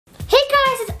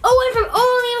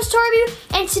Review,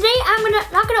 and today I'm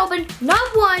not gonna open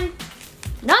not one,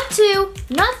 not two,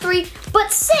 not three,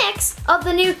 but 6 of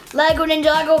the new LEGO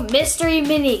Ninjago Mystery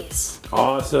Minis.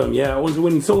 Awesome, yeah, I was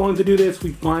waiting so long to do this.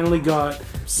 We finally got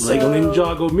LEGO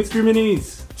Ninjago Mystery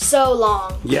Minis. So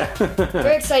long. Yeah.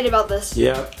 Very excited about this.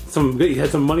 Yeah, he had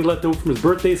some money left over from his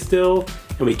birthday still,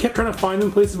 and we kept trying to find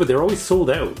them places, but they're always sold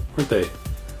out, weren't they?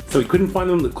 So we couldn't find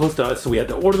them close to us, so we had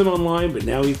to order them online, but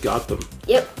now he's got them.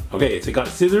 Yep. Okay, so he got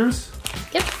scissors.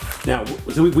 Yep. Now,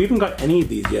 so we haven't got any of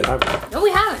these yet, have we? No, we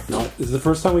haven't. No, this is the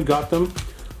first time we got them.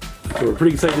 So we're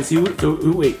pretty excited to see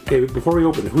wait, okay, before we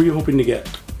open, who are you hoping to get?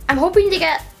 I'm hoping to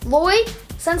get Lloyd,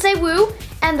 Sensei Wu,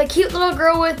 and the cute little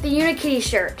girl with the Unikitty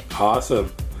shirt.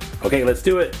 Awesome. Okay, let's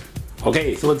do it.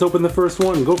 Okay, so let's open the first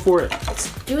one. Go for it. Let's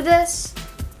do this.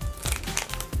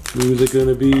 Who's it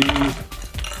gonna be?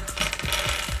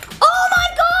 Oh my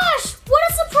gosh! What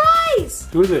a surprise!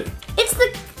 Who is it? It's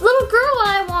the little girl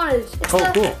that I wanted. It's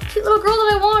the cool. Cute little girl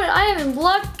that I wanted. I am in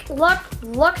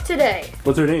luck today.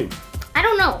 What's her name? I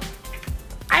don't know.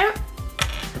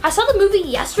 I saw the movie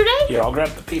yesterday. Here, I'll grab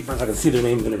the paper so I can see their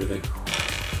names and everything.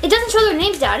 It doesn't show their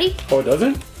names, Daddy. Oh, it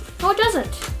doesn't? No, it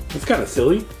doesn't. That's kind of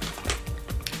silly.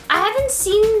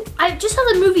 I just saw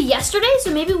the movie yesterday,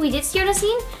 so maybe we did see her in a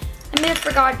scene. I may have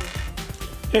forgotten.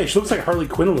 Hey, she looks like Harley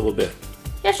Quinn a little bit.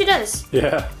 Yeah, she does.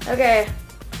 Yeah. Okay.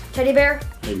 Teddy bear.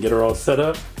 And get her all set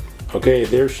up. Okay,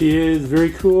 there she is.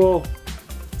 Very cool.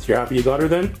 So you're happy you got her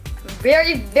then?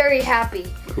 Very, very happy.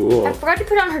 Cool. I forgot to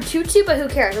put on her tutu, but who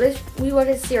cares? At least we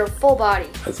wanted to see her full body.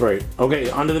 That's right. Okay,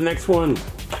 on to the next one.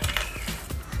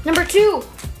 Number 2.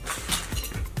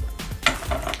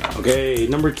 Okay,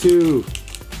 number 2.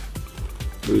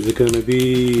 Who's it gonna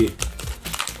be?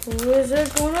 Who is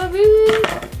it gonna be?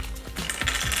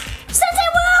 Sensei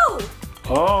Wu!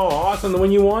 Oh, awesome, the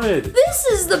one you wanted. This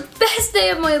is the best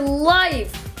day of my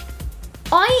life.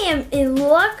 I am in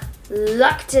luck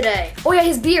today. Oh yeah,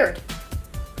 his beard.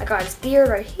 I got his beard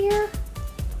right here.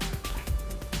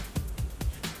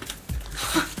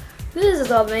 This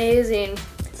is amazing.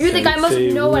 You the guy must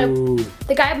know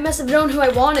the guy must have known who I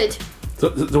wanted. So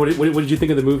what did you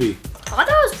think of the movie? I thought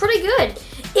it was pretty good.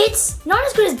 It's not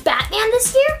as good as Batman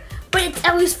this year, but it's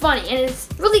at least funny, and it's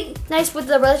really nice with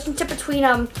the relationship between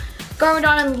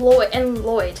Garmadon and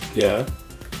Lloyd. Yeah.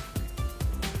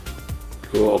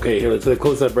 Cool. Okay, here, let's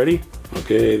close up. Ready?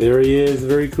 Okay, there he is.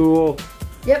 Very cool.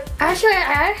 Yep. Actually,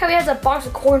 I like how he has a box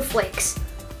of cornflakes.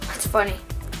 That's funny.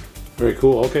 Very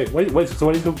cool. Okay. Why does he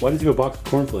have a box of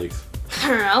cornflakes? I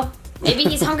don't know. Maybe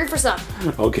he's hungry for some.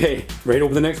 Okay. Ready to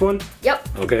open the next one? Yep.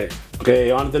 Okay.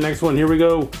 Okay, on to the next one. Here we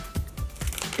go.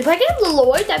 If I get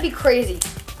Lloyd, that'd be crazy.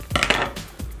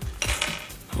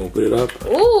 Open it up.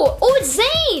 Ooh. Oh, it's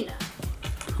Zane.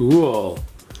 Cool.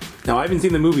 Now, I haven't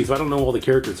seen the movie, so I don't know all the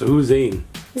characters. So who's Zane?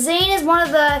 Zane is one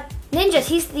of the ninjas.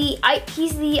 He's the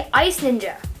ice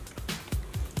ninja.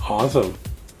 Awesome.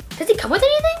 Does he come with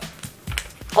anything?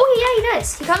 Oh, yeah, he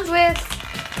does. He comes with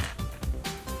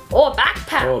a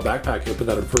backpack. Oh, a backpack. You'll put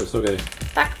that in first. Okay.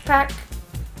 Backpack.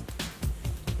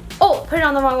 Oh, put it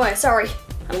on the wrong way. Sorry.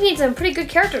 I'm getting some pretty good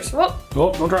characters. Whoa.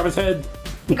 Oh, don't drop his head.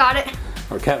 Got it.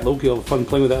 Our cat Loki will have fun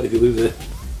playing with that if you lose it.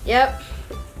 Yep.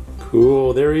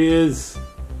 Cool. There he is.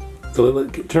 So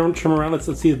turn around. Let's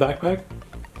see his backpack.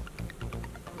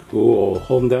 Cool.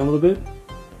 Hold him down a little bit.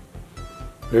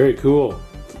 Very cool.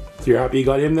 So you're happy you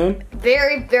got him then?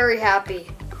 Very, very happy.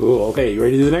 Cool. Okay, you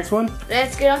ready to do the next one?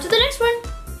 Let's get on to the next one.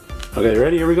 Okay,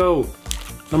 ready? Here we go.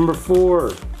 Number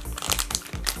 4.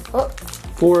 Oh.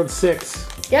 4 of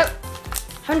 6. Yep.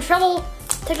 Having trouble,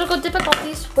 technical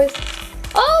difficulties with.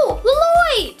 Oh,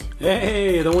 Lloyd!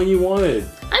 Hey, the one you wanted.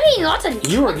 I mean, lots of.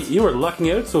 You were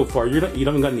lucking out so far. You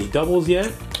haven't got any doubles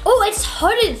yet. Oh, it's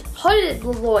hooded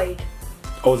Lloyd.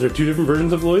 Oh, is there 2 different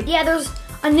versions of Lloyd? Yeah, there's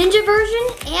a ninja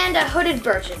version and a hooded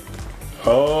version.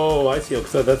 Oh, I see.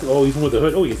 So that's he's one with the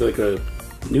hood. Oh, he's like a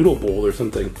noodle bowl or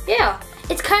something. Yeah,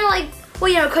 it's kind of like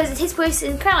because it takes place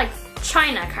in kind of like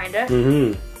China, kind of.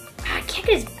 Mm-hmm. I can't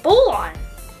get his bowl on.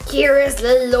 Here is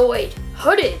the Lloyd,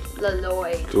 hooded the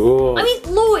Lloyd. Cool. I mean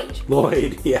Lloyd.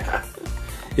 Lloyd, yeah.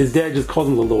 His dad just calls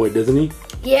him the Lloyd, doesn't he?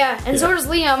 Yeah, and so does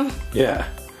Liam. Yeah.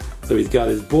 So he's got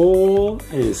his bowl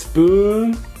and his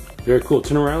spoon. Very cool.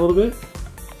 Turn around a little bit.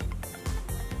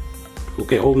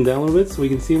 Okay, hold him down a little bit so we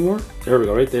can see him more. There we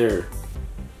go, right there.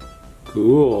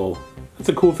 Cool. That's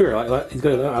a cool figure. I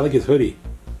like his hoodie.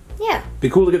 Yeah. Be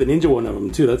cool to get the ninja one of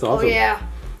them too. That's awesome. Oh yeah.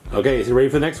 Okay, so you ready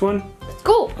for the next one? Let's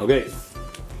go. Okay.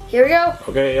 Here we go.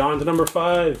 Okay, on to number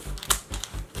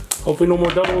 5. Hopefully no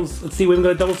more doubles. Let's see, we haven't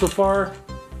got a double so far.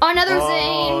 Another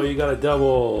Zane. Oh, you got a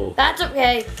double. That's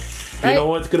okay. Right? You know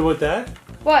what's good about that?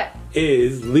 What?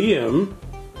 Is Liam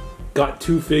got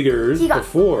 2 figures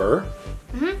before.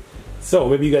 Mm-hmm. So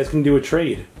maybe you guys can do a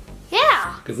trade.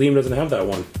 Yeah. Because Liam doesn't have that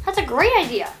one. That's a great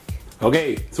idea.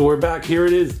 Okay, so we're back. Here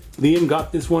it is. Liam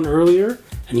got this one earlier,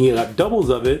 and he got doubles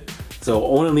of it. So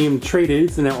Owen and Liam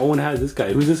traded, so now Owen has this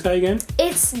guy. Who's this guy again?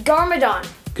 It's Garmadon.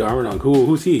 Garmadon, cool.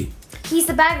 Who's he? He's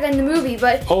the bad guy in the movie,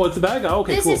 but... Oh, it's the bad guy?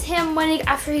 Okay, this cool. is him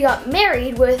after he got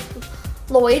married with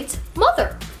Lloyd's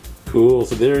mother. Cool,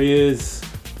 so there he is.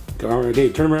 Garmadon. Okay,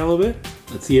 turn him around a little bit.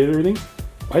 Let's see everything.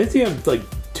 Why does he have, like,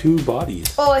 2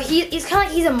 bodies? Oh, he's kind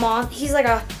of like,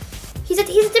 he's a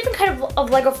different kind of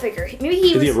Lego figure. Maybe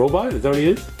Is he a robot? Is that what he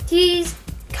is? He's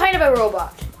kind of a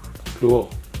robot. Cool.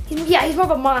 He's more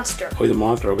of a monster. Oh, he's a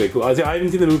monster. Okay, cool. I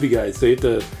haven't seen the movie, guys, so you have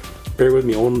to bear with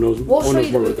me. Owen knows more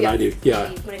than I do. Yeah.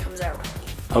 When it comes out.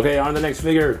 Okay, on to the next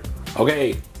figure.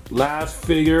 Okay, last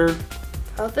figure.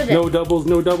 Of the day. No doubles,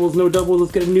 no doubles, no doubles.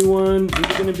 Let's get a new one. Who's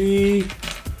it gonna be?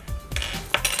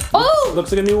 Oh!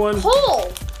 Looks like a new one.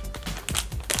 Cole!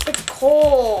 It's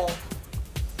Cole.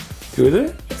 Who is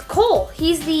it? It's Cole.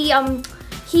 He's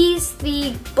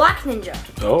the black ninja.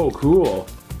 Oh, cool.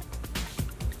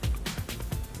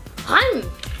 I'm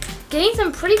getting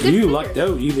some pretty good You figures. lucked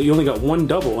out. You only got 1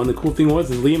 double, and the cool thing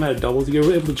was, is Liam had doubles. You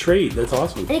were able to trade. That's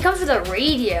awesome. And he comes with a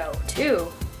radio,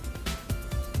 too.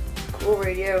 Cool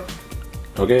radio.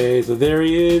 Okay, so there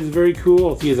he is. Very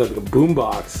cool. See, he has like a boom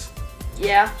box.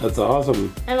 Yeah. That's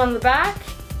awesome. And on the back,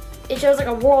 it shows like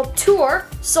a world tour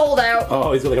sold out.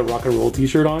 Oh, he's got like a rock and roll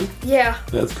t-shirt on? Yeah.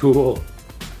 That's cool.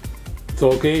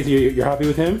 So, okay, so you're happy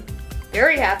with him?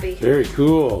 Very happy. Very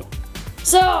cool.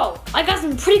 So, I got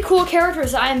some pretty cool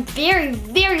characters that I am very,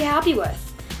 very happy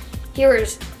with. Here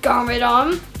is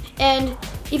Garmadon. And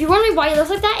if you're wondering why he looks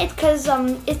like that, it's because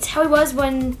it's how he was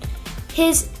when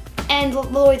his and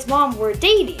Lloyd's mom were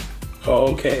dating.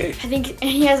 Oh, okay. I think and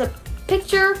he has a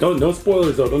picture. No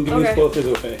spoilers though. Don't give me spoilers,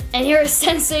 okay. And here is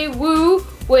Sensei Wu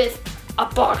with a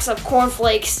box of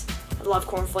cornflakes. I love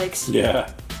cornflakes.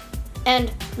 Yeah.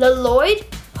 And the Lloyd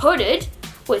hooded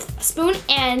with a spoon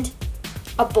and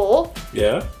a bowl.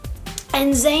 Yeah.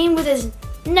 And Zane with his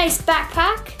nice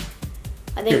backpack.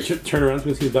 I think. Here, turn around so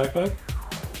we can see the backpack.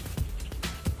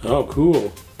 Oh,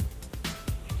 cool.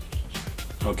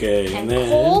 Okay, and then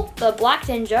Cole, the black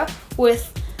ninja,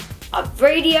 with a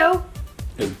radio.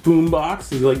 his boom box.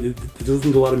 Does he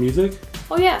listen to a lot of music?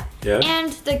 Oh yeah. Yeah.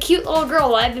 And the cute little girl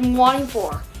that I've been wanting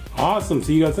for. Awesome.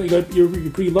 So you're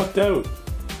pretty lucked out.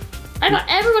 I got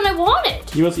everyone I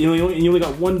wanted. You only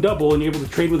got 1 double, and you're able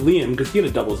to trade with Liam because he had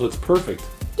a double, so it's perfect.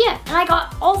 Yeah, and I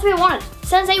got all 3 I wanted: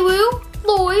 Sensei Wu,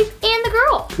 Lloyd, and the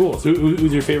girl. Cool. So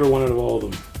who's your favorite one out of all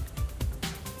of them?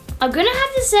 I'm gonna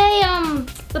have to say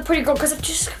the pretty girl because of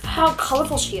just how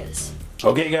colorful she is.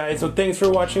 Okay, guys. So thanks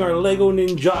for watching our Lego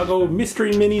Ninjago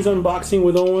Mystery Minis unboxing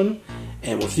with Owen,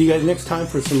 and we'll see you guys next time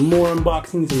for some more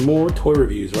unboxings and more toy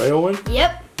reviews. Right, Owen?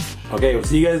 Yep. Okay. We'll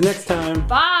see you guys next time.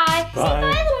 Bye. Bye. Say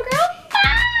bye, little girl.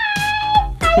 Bye.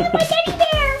 I love my teddy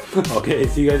bear. Okay.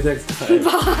 See you guys next time.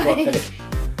 Bye. Bye.